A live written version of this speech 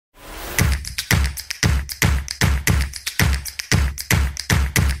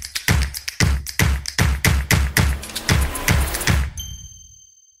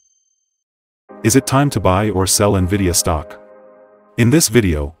Is it time to buy or sell NVIDIA stock? In this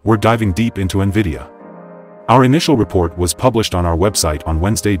video, we're diving deep into NVIDIA. Our initial report was published on our website on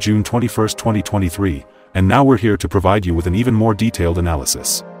Wednesday, June 21, 2023, and now we're here to provide you with an even more detailed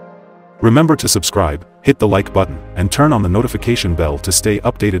analysis. Remember to subscribe, hit the like button, and turn on the notification bell to stay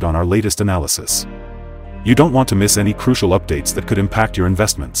updated on our latest analysis. You don't want to miss any crucial updates that could impact your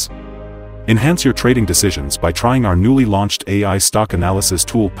investments. Enhance your trading decisions by trying our newly launched AI stock analysis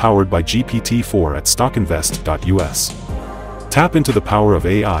tool powered by GPT-4 at StockInvest.us. Tap into the power of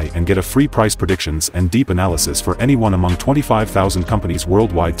AI and get a free price predictions and deep analysis for any one among 25,000 companies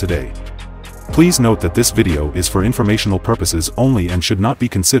worldwide today. Please note that this video is for informational purposes only and should not be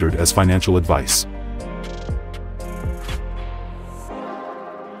considered as financial advice.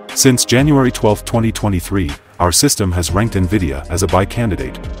 Since January 12, 2023, our system has ranked NVIDIA as a buy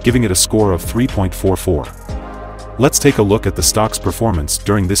candidate, giving it a score of 3.44. Let's take a look at the stock's performance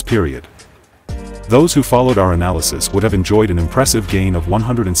during this period. Those who followed our analysis would have enjoyed an impressive gain of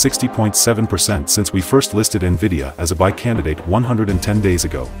 160.7% since we first listed NVIDIA as a buy candidate 110 days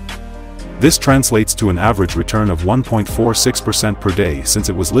ago. This translates to an average return of 1.46% per day since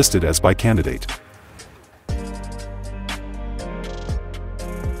it was listed as buy candidate.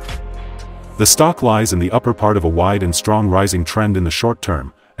 The stock lies in the upper part of a wide and strong rising trend in the short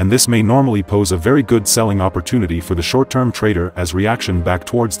term, and this may normally pose a very good selling opportunity for the short-term trader as reaction back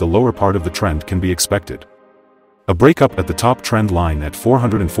towards the lower part of the trend can be expected. A breakup at the top trend line at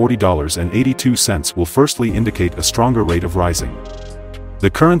 $440.82 will firstly indicate a stronger rate of rising.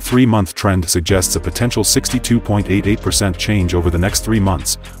 The current 3-month trend suggests a potential 62.88% change over the next 3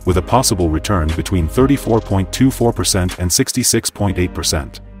 months, with a possible return between 34.24% and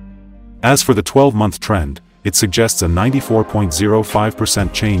 66.8%. As for the 12-month trend, it suggests a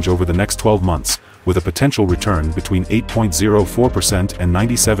 94.05% change over the next 12 months, with a potential return between 8.04% and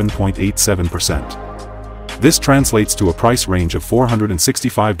 97.87%. This translates to a price range of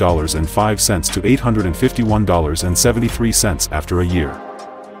 $465.05 to $851.73 after a year.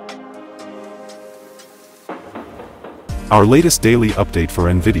 Our latest daily update for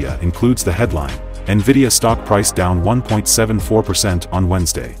NVIDIA includes the headline, NVIDIA stock price down 1.74% on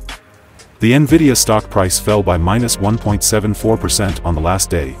Wednesday. The NVIDIA stock price fell by -1.74% on the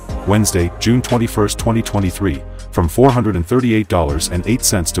last day, Wednesday, June 21, 2023, from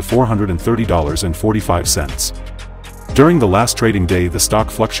 $438.08 to $430.45. During the last trading day, the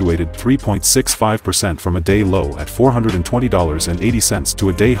stock fluctuated 3.65% from a day low at $420.80 to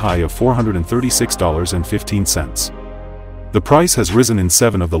a day high of $436.15. The price has risen in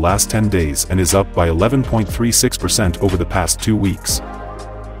 7 of the last 10 days and is up by 11.36% over the past 2 weeks.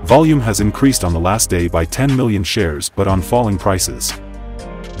 Volume has increased on the last day by 10 million shares but on falling prices.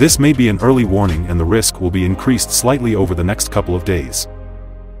 This may be an early warning and the risk will be increased slightly over the next couple of days.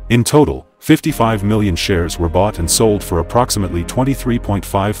 In total, 55 million shares were bought and sold for approximately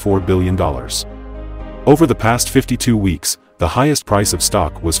 $23.54 billion. Over the past 52 weeks, the highest price of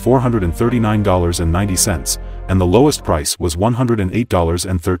stock was $439.90, and the lowest price was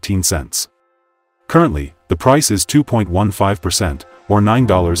 $108.13. Currently, the price is 2.15%, or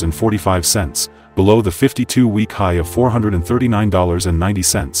 $9.45, below the 52-week high of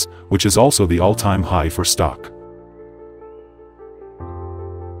 $439.90, which is also the all-time high for stock.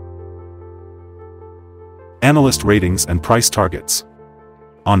 Analyst ratings and price targets.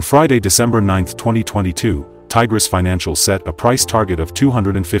 On Friday, December 9, 2022, Tigris Financial set a price target of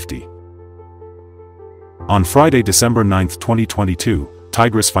 250. On Friday, December 9, 2022,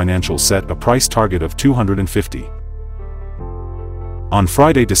 Tigris Financial set a price target of 250. On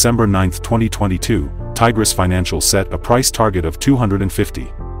Friday, December 9, 2022, Tigris Financial set a price target of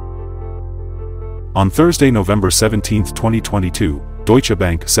 250. On Thursday, November 17, 2022, Deutsche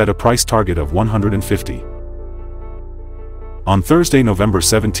Bank set a price target of 150. On Thursday, November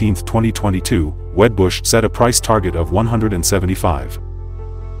 17, 2022, Wedbush set a price target of 175.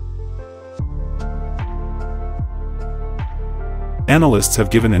 Analysts have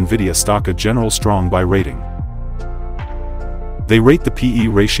given NVIDIA stock a general strong buy rating. They rate the PE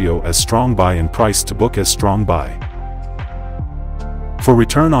ratio as strong buy and price to book as strong buy. For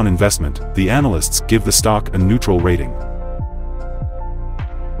return on investment, the analysts give the stock a neutral rating.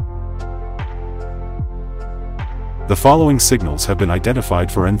 The following signals have been identified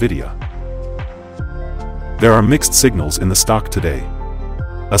for NVIDIA. There are mixed signals in the stock today.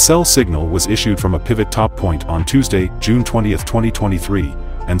 A sell signal was issued from a pivot top point on Tuesday, June 20, 2023,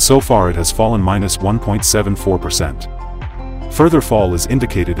 and so far it has fallen -1.74%. Further fall is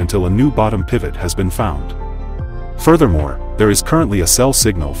indicated until a new bottom pivot has been found. Furthermore, there is currently a sell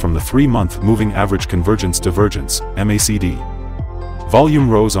signal from the 3-month Moving Average Convergence Divergence (MACD). volume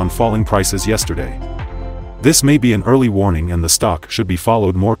rose on falling prices yesterday. This may be an early warning and the stock should be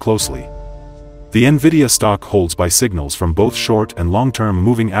followed more closely. The NVIDIA stock holds by signals from both short and long-term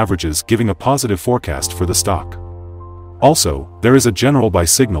moving averages, giving a positive forecast for the stock. Also, there is a general buy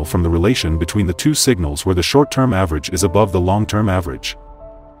signal from the relation between the two signals where the short-term average is above the long-term average.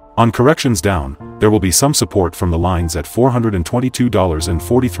 On corrections down, there will be some support from the lines at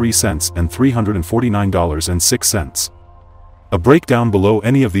 $422.43 and $349.06. A breakdown below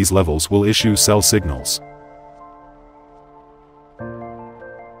any of these levels will issue sell signals.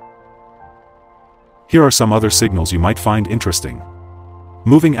 Here are some other signals you might find interesting.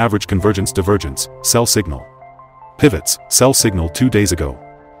 Moving average convergence divergence, sell signal. Pivots, sell signal 2 days ago.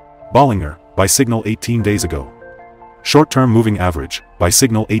 Bollinger, buy signal 18 days ago. Short-term moving average, buy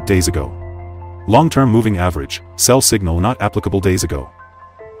signal 8 days ago. Long-term moving average, sell signal not applicable days ago.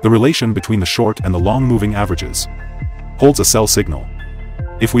 The relation between the short and the long moving averages holds a sell signal.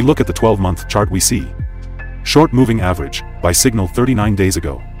 If we look at the 12-month chart, we see short moving average, buy signal 39 days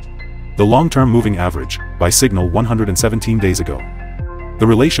ago. The long-term moving average, buy signal 117 days ago. The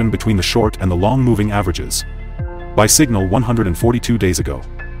relation between the short and the long moving averages, buy signal 142 days ago.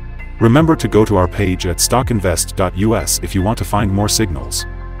 Remember to go to our page at StockInvest.us if you want to find more signals.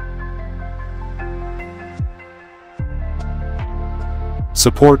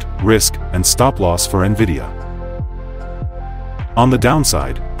 Support, risk, and stop loss for NVIDIA. On the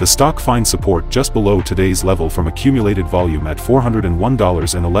downside, the stock finds support just below today's level from accumulated volume at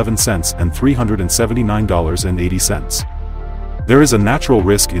 $401.11 and $379.80. There is a natural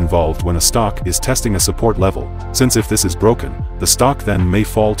risk involved when a stock is testing a support level, since if this is broken, the stock then may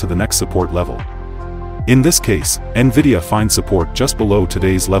fall to the next support level. In this case, NVIDIA finds support just below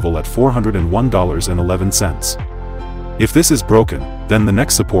today's level at $401.11. If this is broken, then the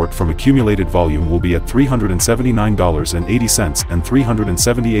next support from accumulated volume will be at $379.80 and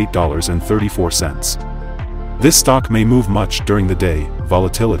 $378.34. This stock may move much during the day,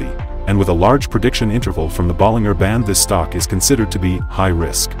 volatility, and with a large prediction interval from the Bollinger Band, this stock is considered to be high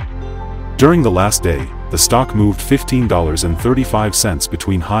risk. During the last day, the stock moved $15.35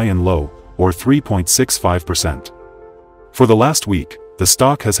 between high and low, or 3.65%. For the last week, the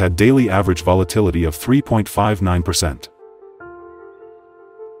stock has had daily average volatility of 3.59%.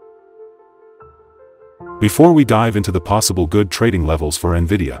 Before we dive into the possible good trading levels for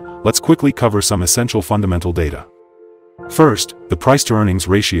NVIDIA, let's quickly cover some essential fundamental data. First, the price-to-earnings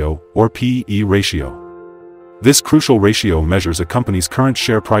ratio, or P/E ratio. This crucial ratio measures a company's current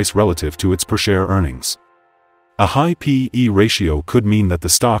share price relative to its per-share earnings. A high P/E ratio could mean that the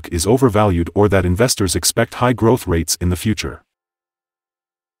stock is overvalued or that investors expect high growth rates in the future.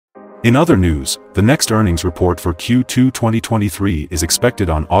 In other news, the next earnings report for Q2 2023 is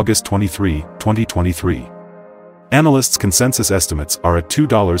expected on August 23, 2023. Analysts' consensus estimates are at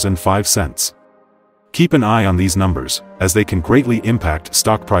 $2.05. Keep an eye on these numbers, as they can greatly impact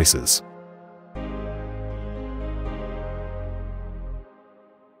stock prices.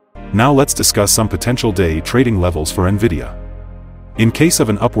 Now let's discuss some potential day trading levels for NVIDIA. In case of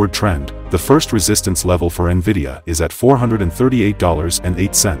an upward trend, the first resistance level for NVIDIA is at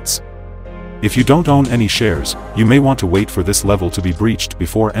 $438.08. If you don't own any shares, you may want to wait for this level to be breached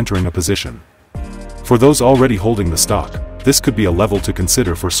before entering a position. For those already holding the stock, this could be a level to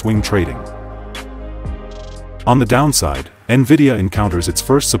consider for swing trading. On the downside, NVIDIA encounters its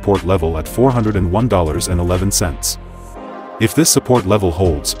first support level at $401.11. If this support level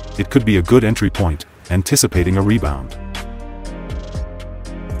holds, it could be a good entry point, anticipating a rebound.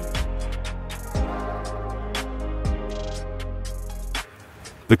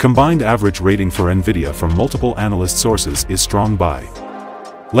 The combined average rating for NVIDIA from multiple analyst sources is strong buy.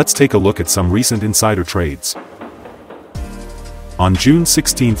 Let's take a look at some recent insider trades. On June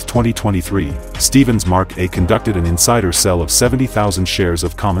 16, 2023, Stephens Mark A conducted an insider sell of 70,000 shares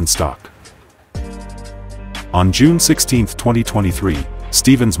of common stock. On June 16, 2023,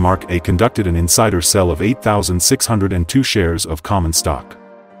 Stephens Mark A conducted an insider sell of 8,602 shares of common stock.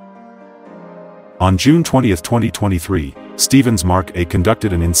 On June 20, 2023, Stephens Mark A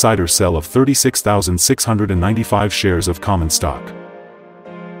conducted an insider sell of 36,695 shares of common stock.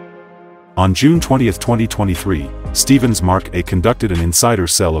 On June 20, 2023, Stephens Mark A conducted an insider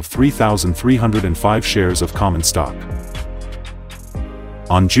sell of 3,305 shares of common stock.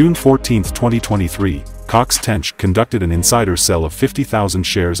 On June 14, 2023, Cox Tench conducted an insider sell of 50,000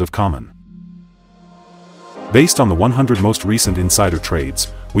 shares of common. Based on the 100 most recent insider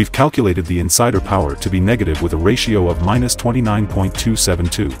trades, we've calculated the insider power to be negative with a ratio of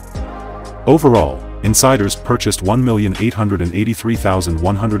 -29.272. Overall, Insiders purchased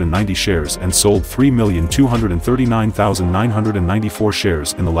 1,883,190 shares and sold 3,239,994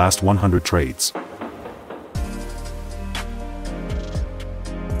 shares in the last 100 trades.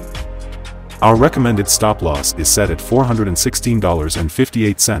 Our recommended stop loss is set at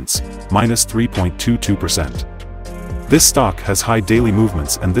 $416.58, minus 3.22%. This stock has high daily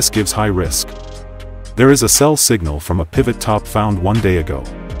movements and this gives high risk. There is a sell signal from a pivot top found 1 day ago.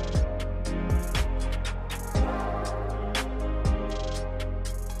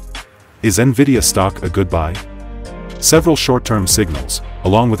 Is NVIDIA stock a good buy? Several short-term signals,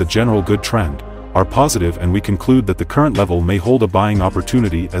 along with a general good trend, are positive, and we conclude that the current level may hold a buying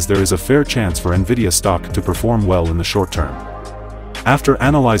opportunity as there is a fair chance for NVIDIA stock to perform well in the short term. After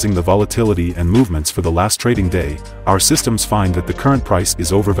analyzing the volatility and movements for the last trading day, our systems find that the current price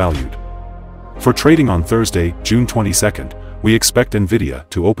is overvalued. For trading on Thursday, June 22nd, we expect NVIDIA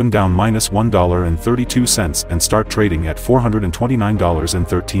to open down minus $1.32 and start trading at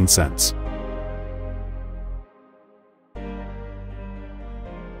 $429.13.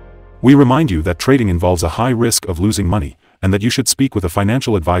 We remind you that trading involves a high risk of losing money, and that you should speak with a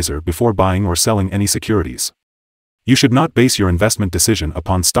financial advisor before buying or selling any securities. You should not base your investment decision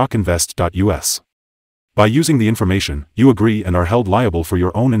upon StockInvest.us. By using the information, you agree and are held liable for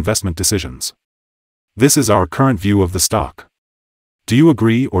your own investment decisions. This is our current view of the stock. Do you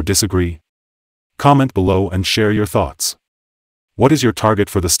agree or disagree? Comment below and share your thoughts. What is your target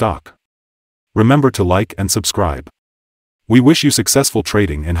for the stock? Remember to like and subscribe. We wish you successful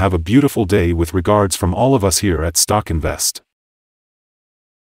trading and have a beautiful day with regards from all of us here at StockInvest.